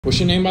What's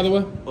your name, by the way?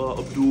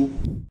 Abdul.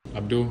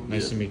 Abdul,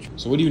 nice to meet you.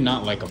 So what do you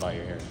not like about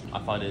your hair? I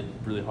find it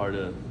really hard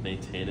to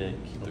maintain it,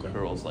 keep the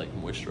curls like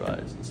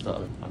moisturized and stuff.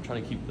 Okay. I'm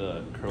trying to keep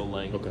the curl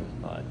length. Okay.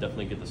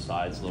 Definitely get the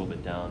sides a little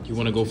bit down. You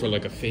want to go for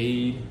like a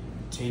fade,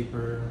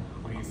 taper?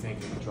 What are you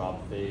thinking?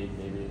 Drop fade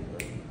maybe.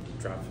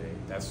 Drop fade.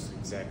 That's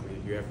exactly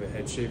it. You have the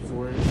head shape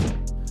for it.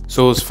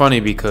 So it's funny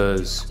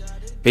because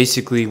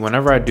basically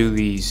whenever I do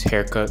these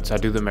haircuts, I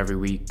do them every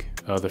week,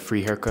 the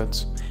free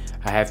haircuts.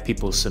 I have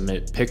people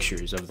submit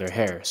pictures of their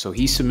hair. So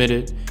he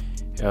submitted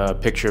a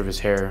picture of his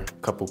hair,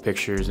 a couple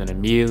pictures, and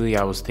immediately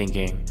I was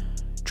thinking,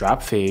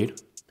 drop fade,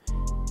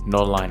 no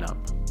lineup.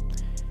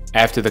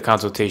 After the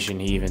consultation,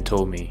 he even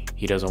told me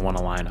he doesn't want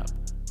a lineup.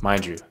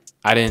 Mind you,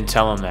 I didn't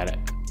tell him that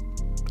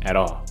at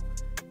all.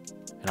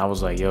 And I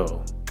was like,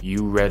 yo,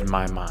 you read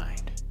my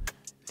mind.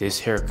 This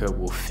haircut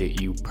will fit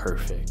you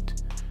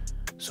perfect.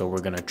 So we're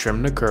gonna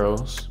trim the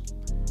curls,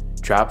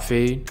 drop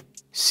fade,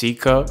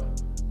 C-cup,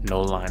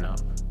 no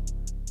lineup.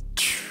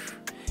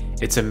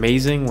 It's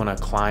amazing when a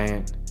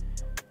client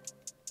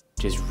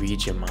just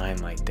reads your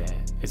mind like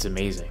that. It's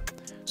amazing.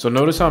 So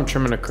notice how I'm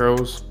trimming the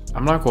curls.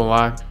 I'm not gonna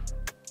lie.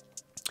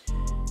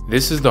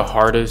 This is the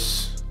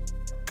hardest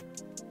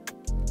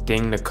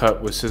thing to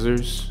cut with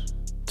scissors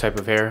type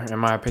of hair, in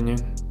my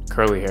opinion,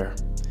 curly hair.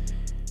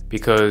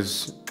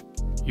 Because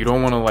you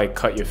don't wanna like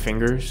cut your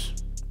fingers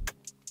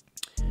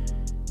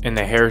and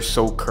the hair is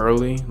so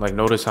curly. Like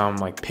notice how I'm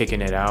like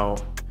picking it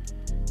out.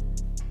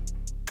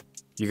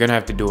 You're gonna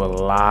have to do a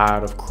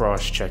lot of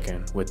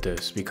cross-checking with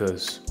this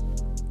because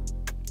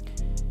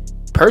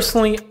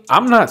personally,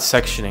 I'm not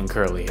sectioning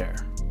curly hair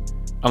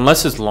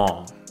unless it's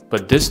long,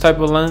 but this type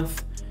of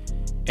length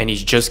and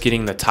he's just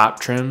getting the top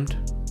trimmed,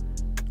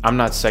 I'm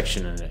not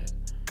sectioning it.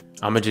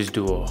 I'm gonna just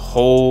do a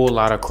whole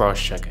lot of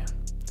cross-checking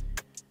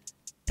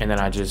and then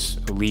I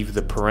just leave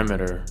the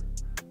perimeter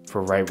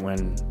for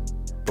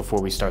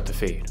before we start the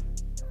fade.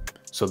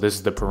 So this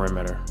is the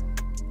perimeter.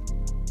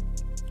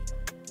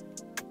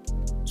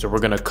 So we're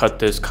gonna cut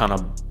this kind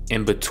of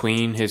in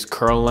between his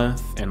curl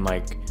length and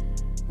like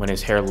when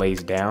his hair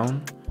lays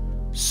down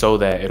so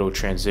that it'll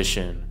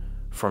transition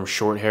from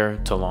short hair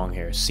to long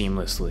hair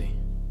seamlessly.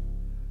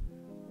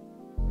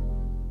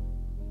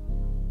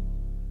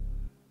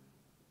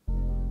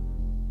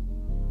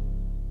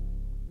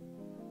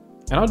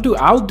 And I'll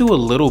do a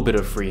little bit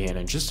of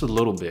freehanding, just a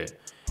little bit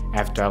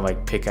after I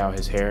like pick out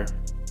his hair.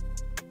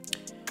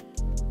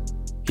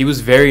 He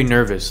was very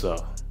nervous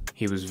though.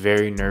 He was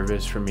very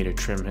nervous for me to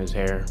trim his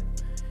hair.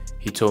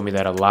 He told me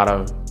that a lot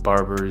of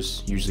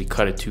barbers usually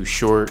cut it too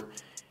short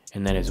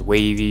and then it's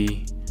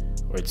wavy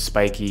or it's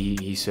spiky.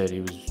 He said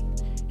he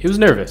was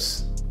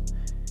nervous.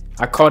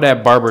 I call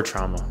that barber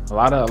trauma. A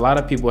lot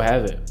of people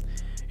have it.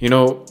 You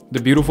know, the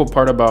beautiful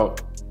part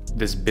about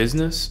this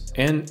business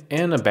and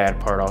a bad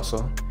part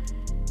also,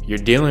 you're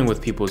dealing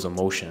with people's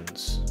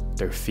emotions,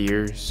 their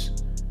fears,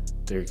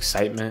 their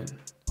excitement,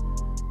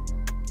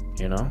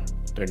 you know,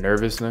 their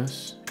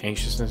nervousness,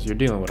 anxiousness. You're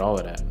dealing with all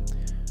of that.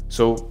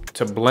 So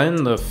to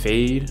blend the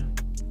fade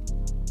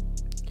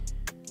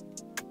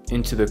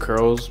into the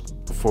curls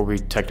before we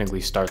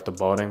technically start the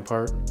balding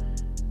part,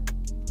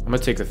 I'm gonna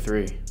take a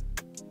 3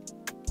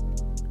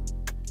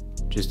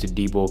 just to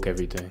debulk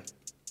everything.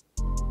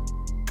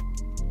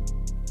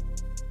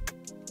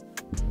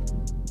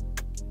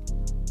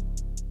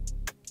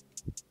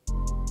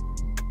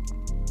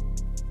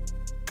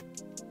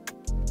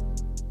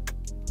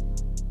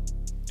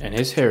 And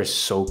his hair is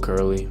so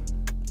curly.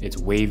 It's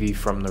wavy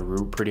from the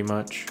root pretty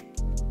much.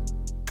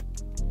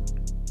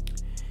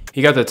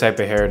 He got the type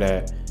of hair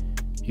that,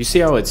 you see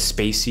how it's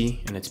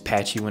spacey and it's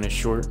patchy when it's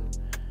short?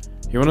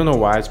 You wanna know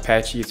why it's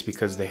patchy? It's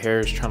because the hair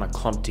is trying to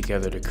clump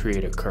together to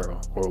create a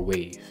curl or a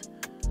wave.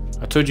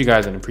 I told you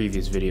guys in the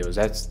previous videos,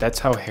 that's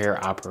how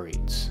hair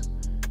operates.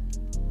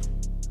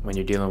 When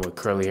you're dealing with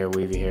curly hair,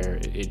 wavy hair,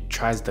 it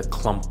tries to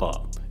clump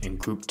up and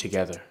group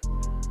together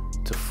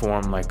to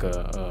form like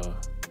a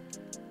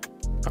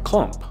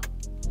clump.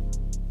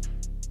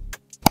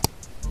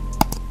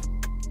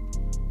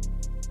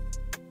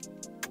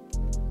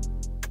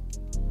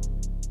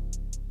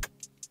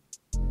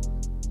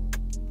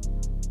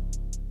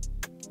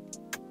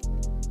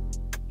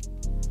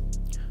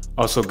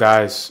 Also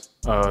guys,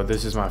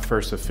 this is my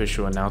first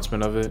official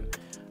announcement of it.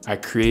 I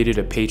created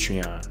a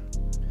Patreon.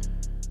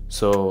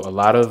 So a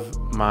lot of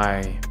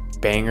my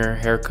banger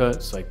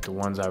haircuts, like the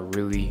ones I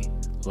really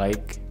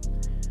like,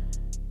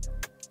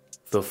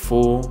 the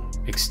full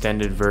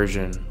extended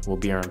version will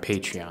be on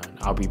Patreon.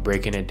 I'll be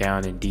breaking it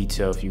down in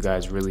detail if you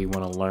guys really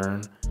want to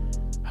learn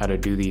how to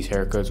do these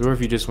haircuts, or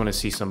if you just want to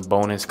see some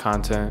bonus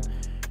content.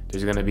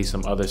 There's going to be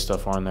some other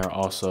stuff on there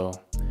also.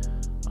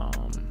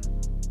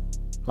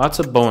 Lots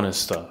of bonus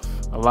stuff.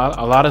 A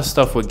lot of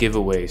stuff with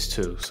giveaways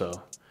too. So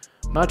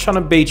I'm not trying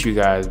to bait you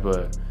guys,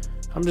 but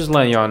I'm just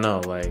letting y'all know,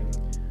 like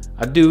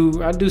I do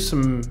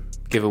some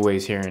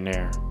giveaways here and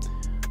there.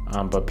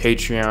 But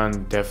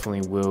Patreon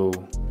definitely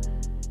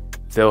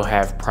they'll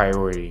have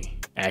priority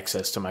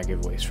access to my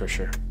giveaways for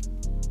sure.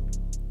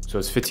 So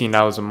it's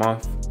 $15 a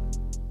month,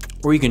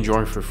 or you can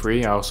join for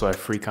free. I also have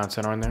free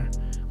content on there,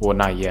 Well,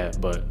 not yet,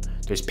 but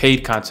there's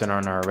paid content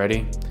on there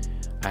already.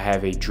 I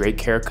have a Drake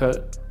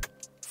haircut,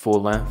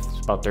 full length,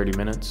 it's about 30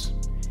 minutes.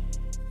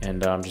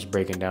 And I'm just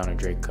breaking down a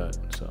Drake cut,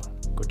 so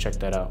go check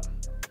that out.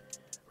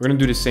 We're gonna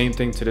do the same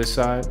thing to this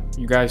side.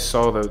 You guys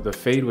saw the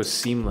fade was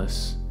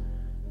seamless.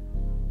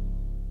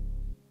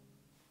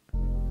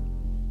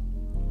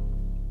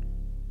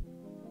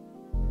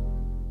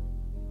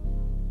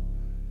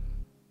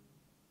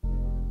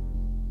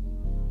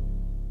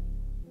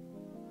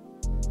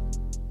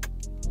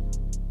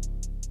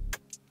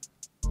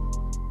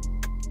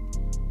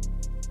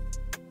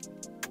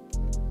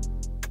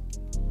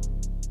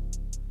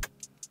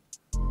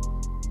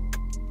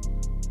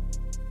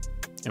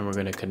 And we're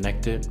gonna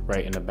connect it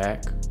right in the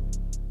back.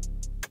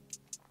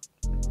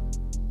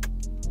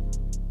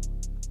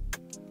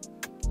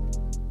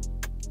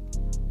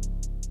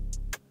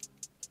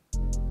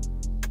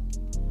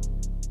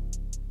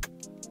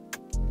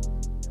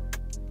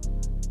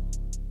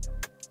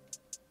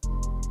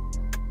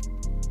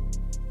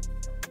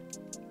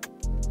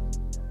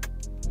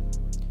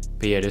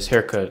 But yeah, this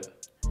haircut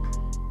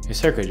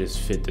just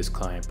fit this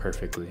client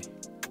perfectly.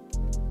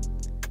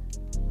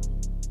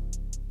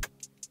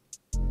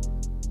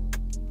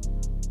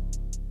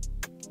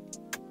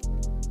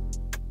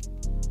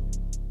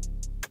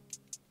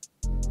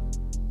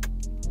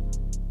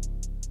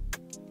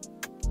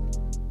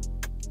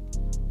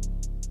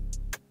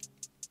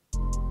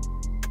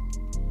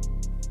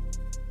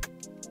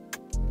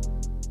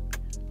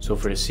 So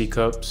for the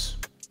C-cups,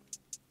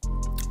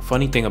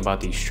 funny thing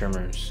about these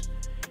trimmers,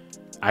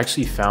 I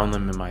actually found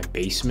them in my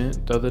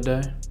basement the other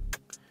day.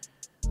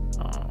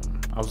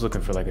 I was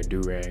looking for like a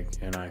do-rag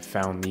and I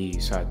found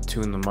these. So I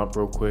tuned them up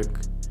real quick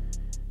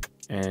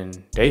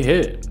and they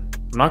hit.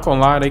 I'm not gonna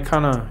lie, they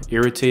kind of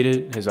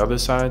irritated his other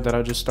side that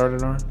I just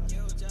started on.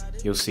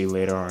 You'll see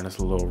later on, it's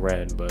a little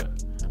red,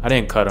 but I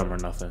didn't cut them or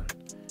nothing.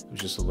 It was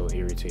just a little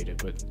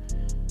irritated, but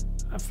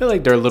I feel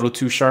like they're a little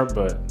too sharp.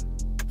 But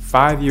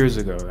 5 years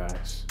ago,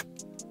 guys,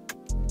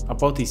 I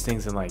bought these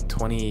things in like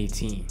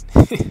 2018.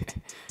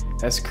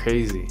 That's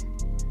crazy.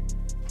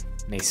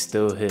 And they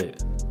still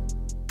hit.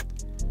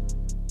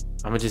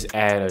 I'm gonna just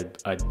add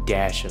a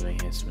dash of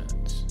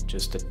enhancements.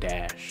 Just a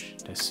dash.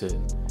 That's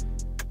it.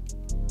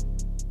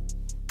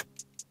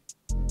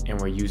 And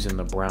we're using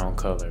the brown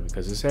color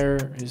because his hair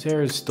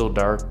is still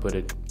dark, but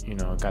it, you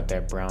know, got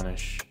that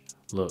brownish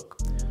look.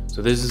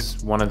 So this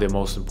is one of the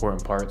most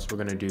important parts. We're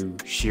gonna do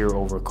shear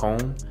over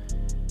comb.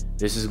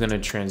 This is gonna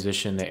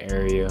transition the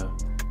area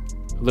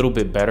a little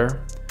bit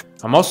better.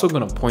 I'm also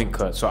gonna point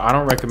cut, so I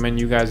don't recommend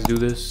you guys do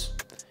this.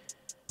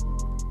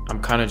 I'm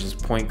kind of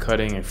just point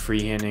cutting and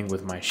freehanding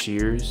with my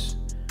shears,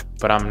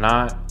 but I'm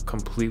not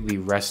completely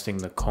resting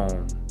the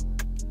comb.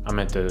 I'm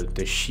at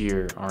the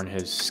shear on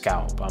his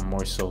scalp. I'm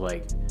more so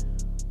like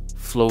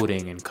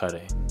floating and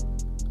cutting.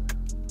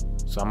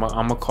 So I'm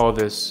gonna call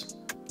this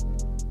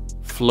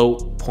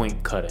float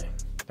point cutting.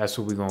 That's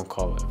what we're gonna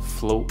call it,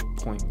 float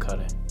point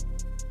cutting.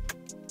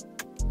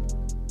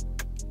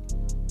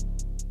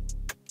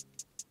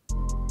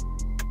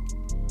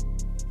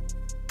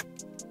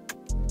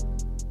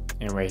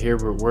 And right here,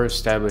 we're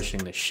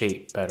establishing the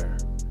shape better.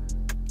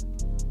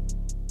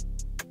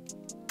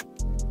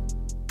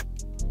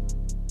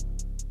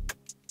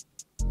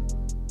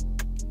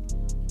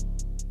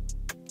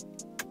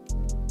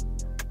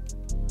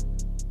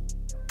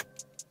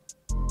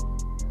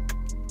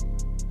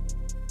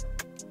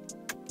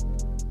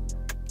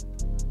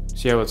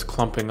 See how it's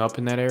clumping up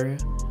in that area?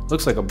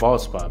 Looks like a bald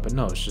spot, but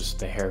no, it's just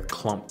the hair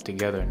clumped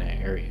together in that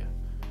area.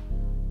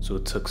 So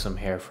it took some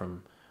hair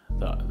from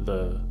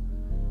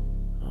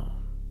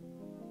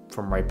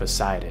from right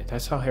beside it.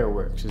 That's how hair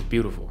works. It's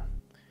beautiful.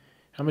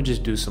 I'm gonna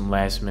just do some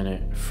last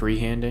minute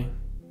freehanding.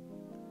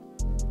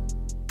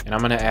 And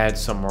I'm gonna add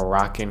some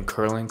Moroccan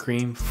curling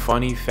cream.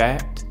 Funny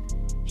fact,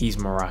 he's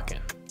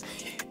Moroccan.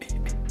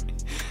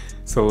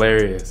 It's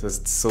hilarious.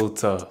 That's so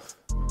tough.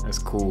 That's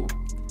cool.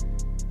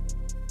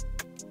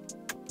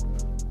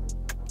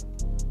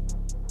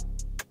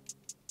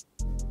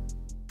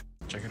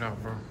 Check it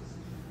out, bro.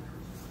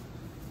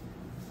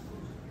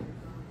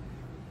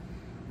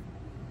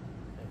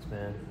 Thanks,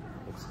 man.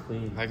 Looks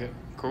clean. Like it?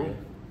 Cool. Yeah.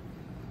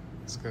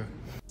 That's good.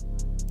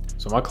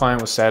 So my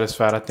client was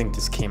satisfied. I think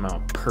this came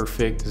out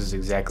perfect. This is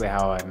exactly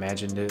how I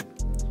imagined it.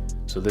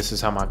 So this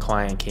is how my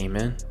client came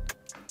in.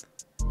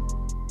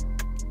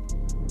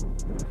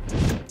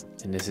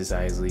 And this is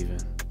how he's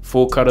leaving.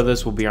 Full cut of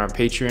this will be on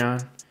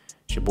Patreon.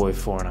 It's your boy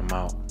 4 and I'm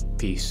out.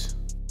 Peace.